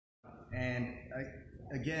And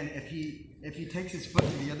again, if he takes his foot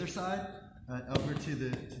to the other side, over to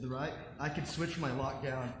the right, I can switch my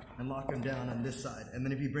lockdown and lock him down on this side. And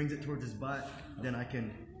then if he brings it towards his butt, then I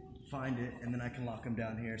can find it and then I can lock him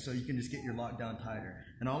down here. So you can just get your lockdown tighter.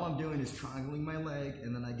 And all I'm doing is triangling my leg,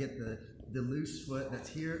 and then I get the loose foot that's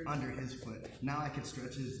here under his foot. Now I can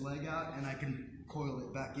stretch his leg out and I can coil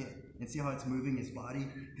it back in. And see how it's moving his body?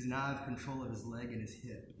 Because now I have control of his leg and his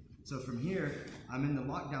hip. So from here, I'm in the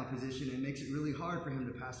lockdown position. It makes it really hard for him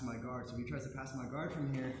to pass my guard. So if he tries to pass my guard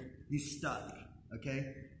from here, he's stuck,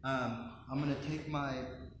 okay? I'm gonna take my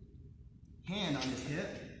hand on his hip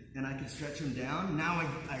and I can stretch him down. Now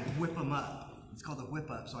I whip him up. It's called a whip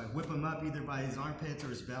up. So I whip him up either by his armpits or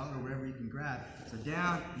his belt or wherever you can grab. So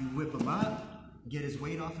down, you whip him up, get his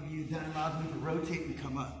weight off of you. That allows me to rotate and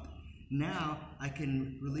come up. Now I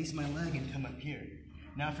can release my leg and come up here.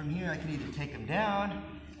 Now from here, I can either take him down,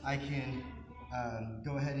 I can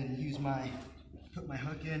go ahead and put my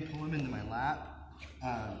hook in, pull him into my lap.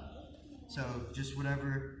 So just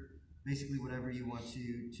basically whatever you want to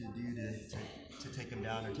do to take him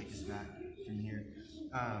down or take his back from here.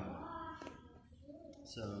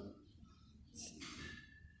 So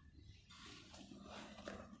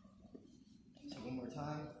one more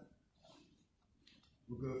time.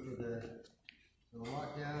 We'll go for the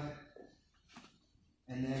lockdown.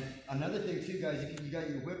 And then another thing too, guys, you got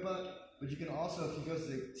your whip up, but you can also, if he goes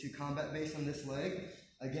to combat base on this leg,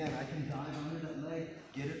 again, I can dive under that leg,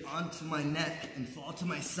 get it onto my neck, and fall to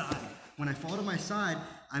my side. When I fall to my side,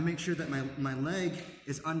 I make sure that my leg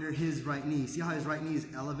is under his right knee. See how his right knee is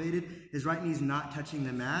elevated? His right knee is not touching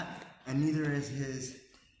the mat, and neither is his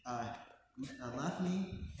left knee,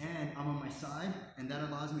 and I'm on my side, and that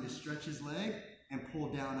allows me to stretch his leg and pull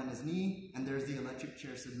down on his knee, and there's the electric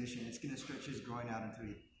chair submission. It's gonna stretch his groin out until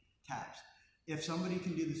he taps. If somebody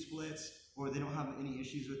can do the splits, or they don't have any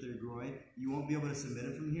issues with their groin, you won't be able to submit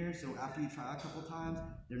them from here. So after you try a couple times,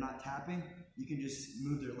 they're not tapping, you can just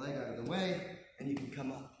move their leg out of the way, and you can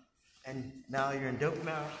come up. And now you're in dope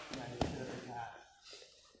mount, now you sit up and tap.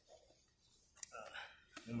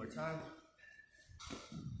 One more time.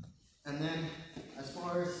 And then, as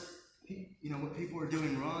far as what people are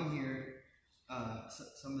doing wrong here,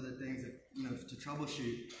 some of the things that to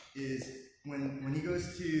troubleshoot is when he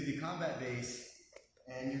goes to the combat base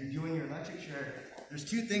and you're doing your electric chair, there's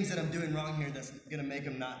two things that I'm doing wrong here that's gonna make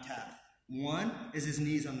him not tap. One is his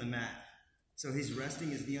knees on the mat. So he's resting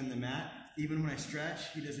his knee on the mat. Even when I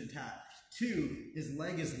stretch, he doesn't tap. Two, his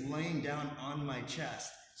leg is laying down on my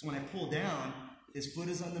chest. So when I pull down, his foot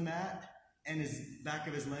is on the mat and his back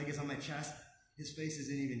of his leg is on my chest. His face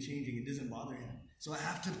isn't even changing. It doesn't bother him. So I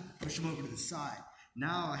have to push him over to the side.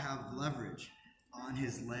 Now I have leverage on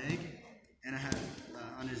his leg, and I have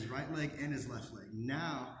on his right leg and his left leg.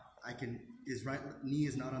 Now his right knee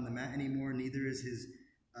is not on the mat anymore, neither is his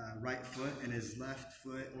right foot, and his left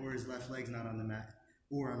foot or his left leg's not on the mat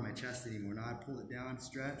or on my chest anymore. Now I pull it down,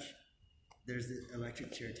 stretch. There's the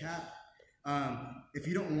electric chair tap. If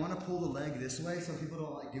you don't want to pull the leg this way, some people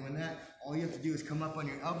don't like doing that, all you have to do is come up on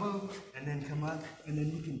your elbow and then come up, and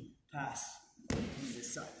then you can pass on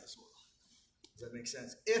this side as well. Does that make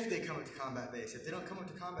sense? If they come up to combat base. If they don't come up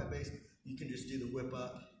to combat base, you can just do the whip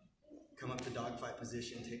up, come up to dogfight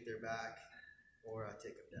position, take their back, or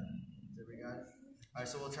take them down. Is that we got it? All right,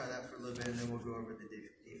 so we'll try that for a little bit, and then we'll go over the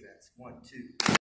defense. 1, 2.